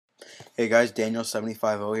Hey guys,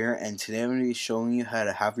 Daniel750 here, and today I'm going to be showing you how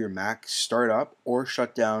to have your Mac start up or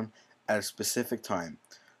shut down at a specific time.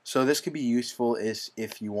 So this could be useful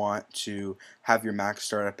if you want to have your Mac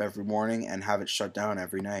start up every morning and have it shut down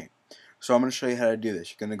every night. So I'm going to show you how to do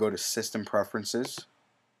this. You're going to go to System Preferences,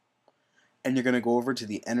 and you're going to go over to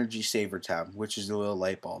the Energy Saver tab, which is the little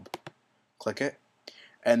light bulb. Click it,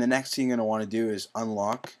 and the next thing you're going to want to do is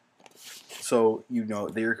unlock, so you know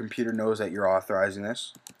that your computer knows that you're authorizing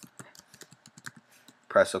this.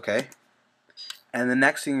 Press OK. And the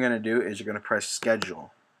next thing you're going to do is you're going to press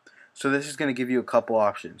schedule. So this is going to give you a couple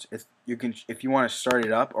options. If you want to start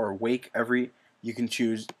it up or wake you can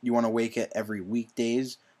choose you want to wake it every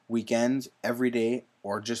weekdays, weekends, every day,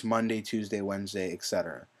 or just Monday, Tuesday, Wednesday,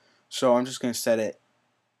 etc. So I'm just going to set it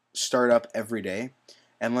start up every day.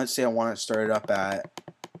 And let's say I want it started up at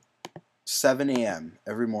 7 a.m.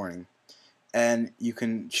 every morning. And you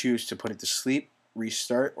can choose to put it to sleep,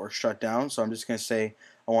 restart, or shut down. So I'm just going to say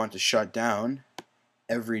I want it to shut down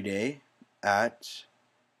every day at,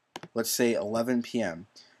 let's say, 11 p.m.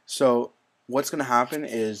 So what's going to happen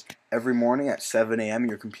is every morning at 7 a.m.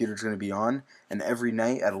 your computer is going to be on, and every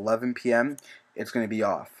night at 11 p.m. it's going to be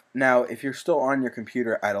off. Now, if you're still on your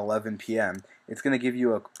computer at 11 p.m., it's going to give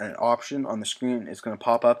you an option on the screen. It's going to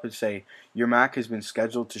pop up and say, your Mac has been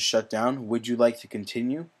scheduled to shut down. Would you like to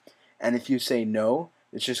continue? And if you say no,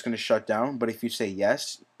 it's just going to shut down. But if you say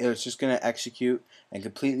yes, it's just going to execute and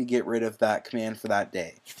completely get rid of that command for that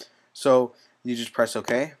day. So you just press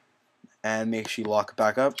OK and make sure you lock it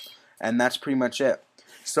back up. And that's pretty much it.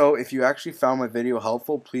 So if you actually found my video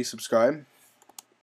helpful, please subscribe.